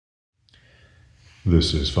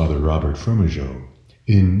This is Father Robert Fromageot.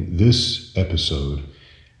 In this episode,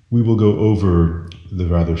 we will go over the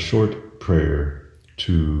rather short prayer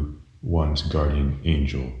to one's guardian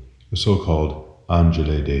angel, the so-called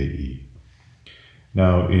Angele Dei.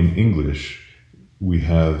 Now, in English, we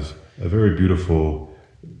have a very beautiful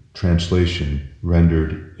translation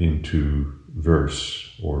rendered into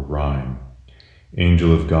verse or rhyme.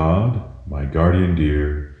 Angel of God, my guardian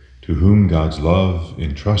dear, to whom God's love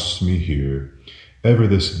entrusts me here, ever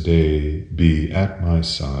this day be at my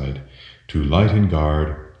side, to light and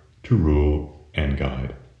guard, to rule and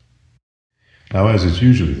guide. Now, as is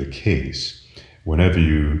usually the case, whenever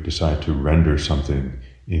you decide to render something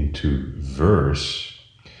into verse,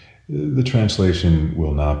 the translation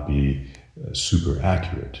will not be super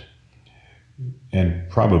accurate. And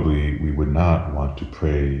probably we would not want to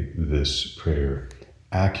pray this prayer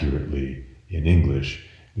accurately in English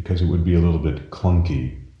because it would be a little bit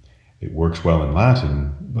clunky. It works well in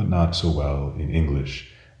Latin, but not so well in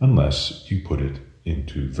English, unless you put it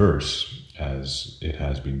into verse, as it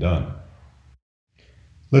has been done.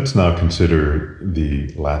 Let's now consider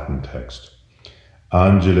the Latin text.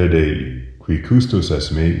 Angele Dei, qui custos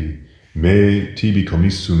es me tibi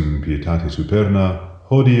commissum pietate superna,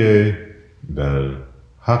 hodie, vel,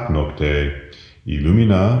 hac nocte,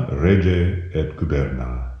 illumina rege et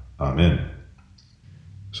guberna. Amen.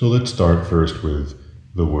 So let's start first with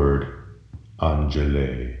the word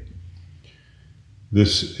Angele.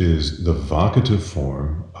 This is the vocative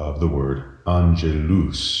form of the word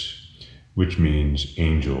angelus, which means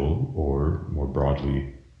angel, or more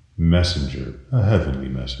broadly, messenger, a heavenly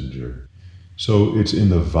messenger. So it's in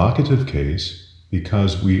the vocative case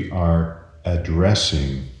because we are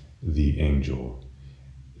addressing the angel.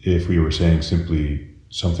 If we were saying simply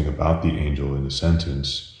something about the angel in a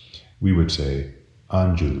sentence, we would say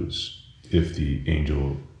angelus. If the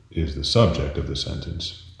angel is the subject of the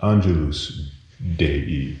sentence, Angelus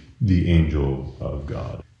Dei, the angel of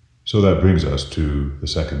God. So that brings us to the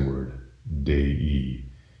second word, Dei.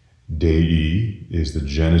 Dei is the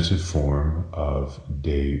genitive form of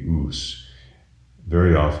Deus.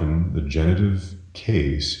 Very often, the genitive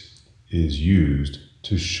case is used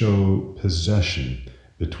to show possession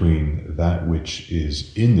between that which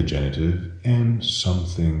is in the genitive and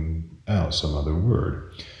something else, some other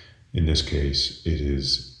word. In this case, it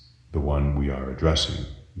is the one we are addressing,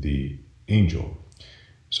 the angel.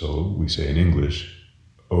 So we say in English,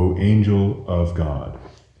 O angel of God,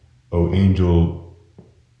 O angel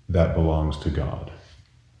that belongs to God.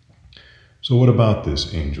 So what about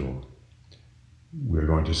this angel? We're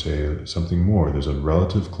going to say something more. There's a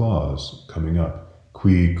relative clause coming up.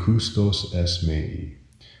 Qui custos es mei.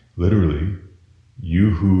 Literally,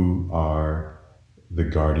 you who are the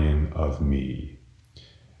guardian of me.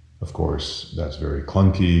 Of course, that's very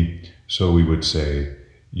clunky, so we would say,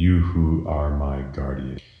 you who are my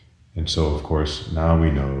guardian. And so, of course, now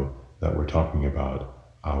we know that we're talking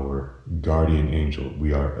about our guardian angel.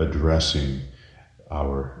 We are addressing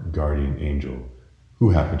our guardian angel,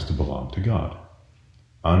 who happens to belong to God.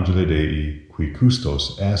 Angele Dei, qui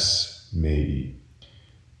custos es mei.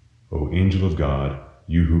 O angel of God,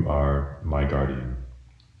 you who are my guardian.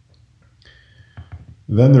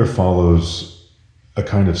 Then there follows a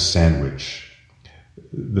kind of sandwich.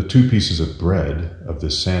 The two pieces of bread of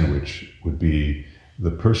this sandwich would be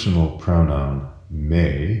the personal pronoun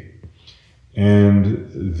me and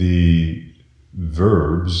the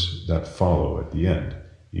verbs that follow at the end,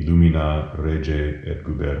 illumina, rege, et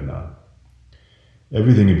guberna.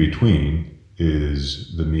 Everything in between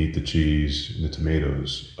is the meat, the cheese, and the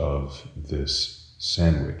tomatoes of this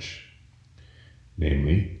sandwich.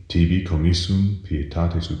 Namely, tibi commissum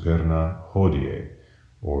pietate superna hodie,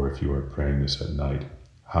 or if you are praying this at night,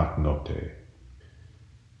 hac nocte.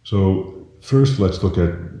 So first let's look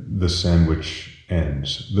at the sandwich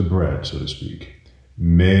ends, the bread, so to speak.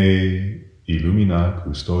 Me illumina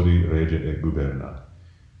custodi rege et guberna.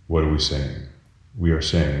 What are we saying? We are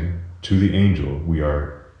saying to the angel, we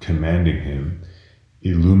are commanding him,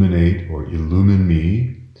 illuminate or illumine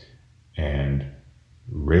me, and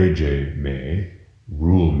rege me,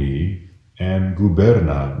 rule me, and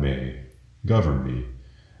guberna me, govern me.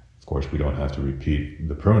 Of course, we don't have to repeat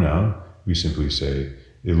the pronoun. We simply say,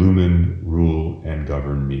 illumine, rule, and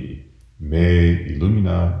govern me. Me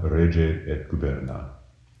illumina, rege, et guberna.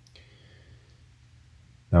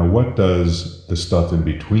 Now, what does the stuff in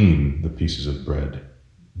between the pieces of bread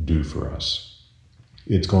do for us?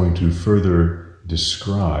 It's going to further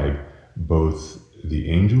describe both the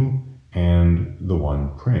angel and the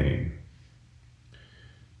one praying.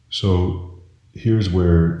 So here's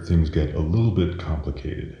where things get a little bit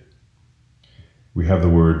complicated. We have the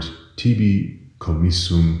words tibi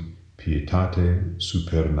commissum pietate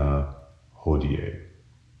superna hodie,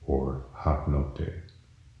 or hac nocte.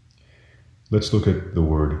 Let's look at the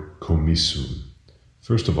word commissum.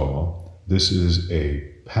 First of all, this is a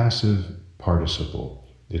passive participle.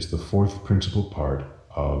 It's the fourth principal part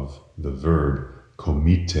of the verb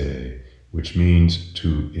committe, which means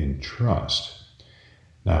to entrust.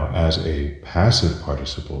 Now, as a passive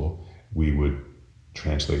participle, we would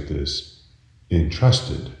translate this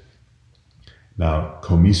entrusted. Now,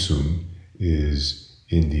 commissum is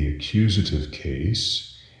in the accusative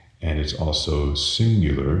case, and it's also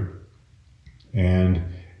singular, and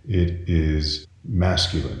it is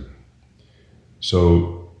masculine.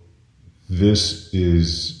 So this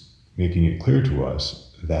is making it clear to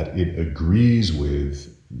us that it agrees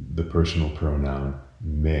with the personal pronoun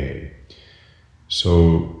me.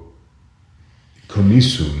 So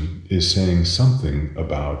commissum is saying something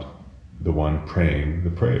about the one praying the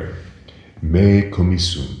prayer. Me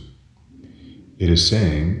commissum. It is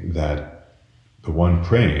saying that the one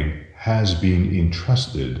praying has been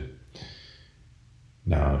entrusted.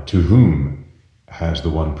 Now, to whom has the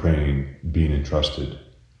one praying been entrusted?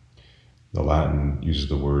 The Latin uses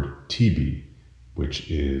the word tibi, which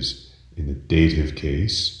is in the dative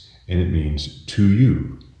case, and it means to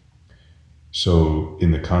you. So,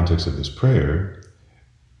 in the context of this prayer,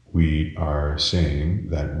 we are saying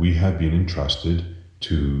that we have been entrusted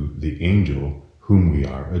to the angel whom we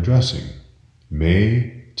are addressing.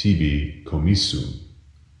 Me tibi commissum.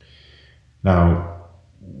 Now,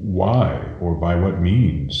 why or by what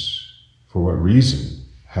means, for what reason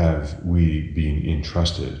have we been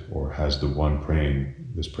entrusted, or has the one praying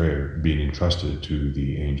this prayer been entrusted to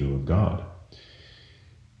the angel of God?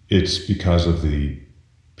 It's because of the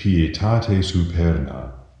pietate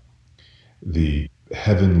superna, the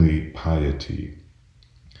heavenly piety.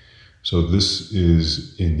 So this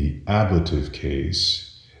is in the ablative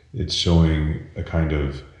case. It's showing a kind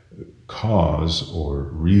of cause or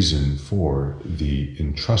reason for the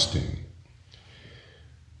entrusting.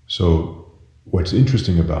 So what's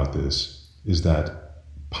interesting about this is that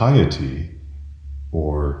piety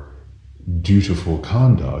or dutiful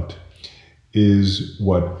conduct is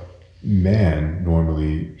what man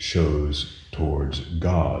normally shows towards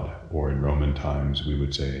God, or in Roman times we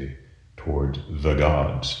would say towards the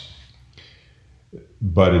gods.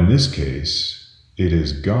 But in this case, it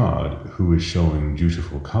is God who is showing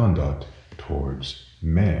dutiful conduct towards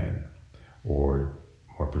man, or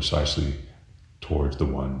more precisely, towards the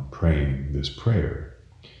one praying this prayer.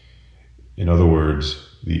 In other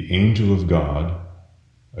words, the angel of God,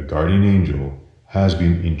 a guardian angel, has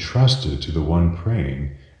been entrusted to the one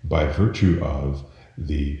praying by virtue of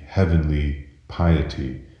the heavenly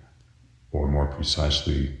piety, or more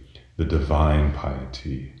precisely, the divine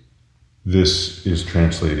piety. This is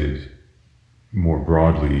translated more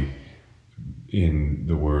broadly in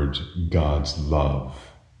the words God's love,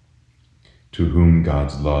 to whom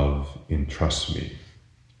God's love entrusts me.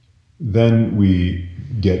 Then we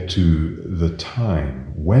get to the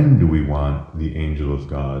time. When do we want the angel of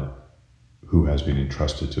God who has been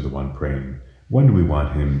entrusted to the one praying? When do we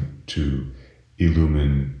want him to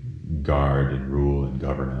illumine, guard, and rule and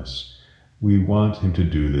govern us? We want him to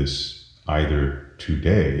do this either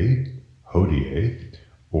today, hodie,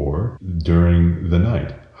 or during the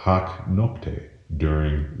night, hac nocte,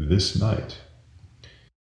 during this night.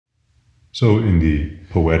 So in the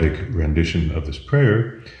poetic rendition of this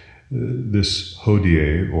prayer, this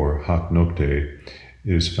hodie or hac nocte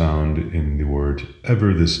is found in the word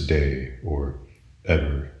ever this day, or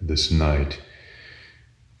ever this night.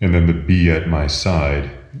 And then the be at my side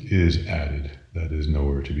is added. That is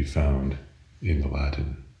nowhere to be found in the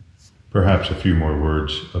Latin. Perhaps a few more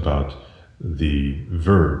words about the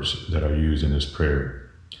verbs that are used in this prayer.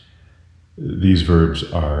 These verbs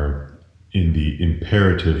are in the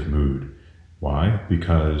imperative mood. Why?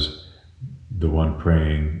 Because the one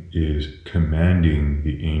praying is commanding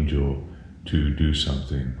the angel to do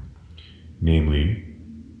something, namely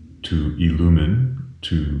to illumine,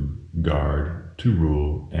 to guard, to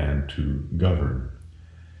rule, and to govern.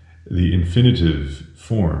 The infinitive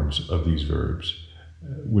forms of these verbs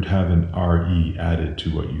would have an re added to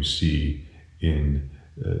what you see in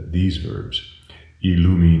these verbs.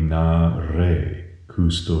 Illuminare,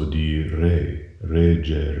 custodire,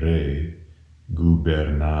 reggere,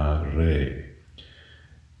 gubernare.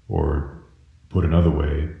 Or put another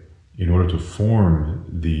way, in order to form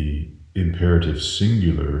the imperative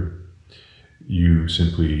singular, you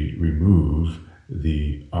simply remove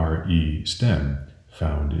the re stem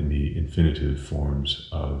found in the infinitive forms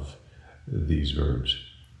of these verbs.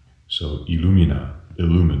 So illumina,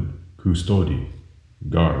 illumine, custodi,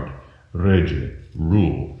 guard, rege,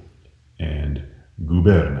 rule, and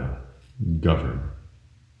guberna, govern.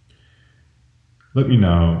 Let me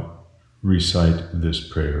now recite this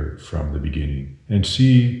prayer from the beginning and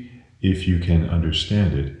see if you can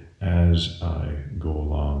understand it as I go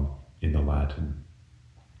along in the Latin.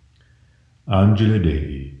 Angele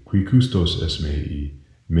Dei, qui custos es me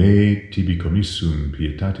tibi commissum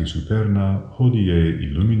pietate superna, hodie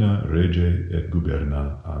illumina rege et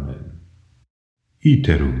guberna. Amen.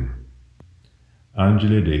 Iterum.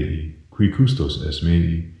 Angele Dei, qui custos es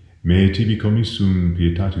me tibi commissum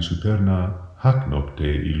pietate superna, hac nocte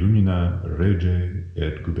illumina rege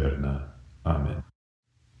et guberna. Amen.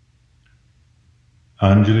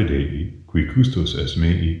 Angele Dei, qui custos es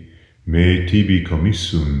me tibi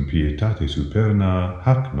commissum pietate superna,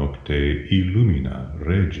 hac nocte illumina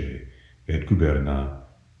rege et guberna.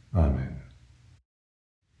 Amen.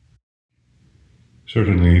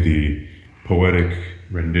 Certainly the poetic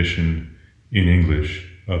rendition in English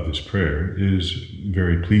of this prayer is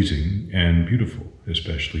very pleasing and beautiful,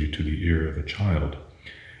 especially to the ear of a child.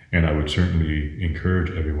 And I would certainly encourage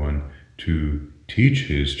everyone to teach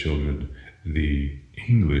his children the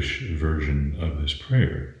English version of this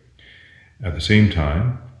prayer. At the same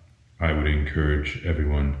time, I would encourage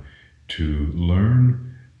everyone to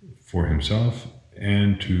learn for himself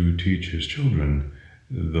and to teach his children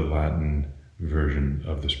the Latin version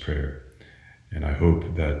of this prayer. And I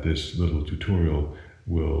hope that this little tutorial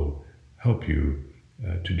will help you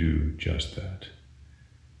to do just that.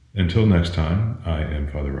 Until next time, I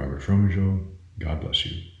am Father Robert Fromageot. God bless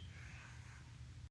you.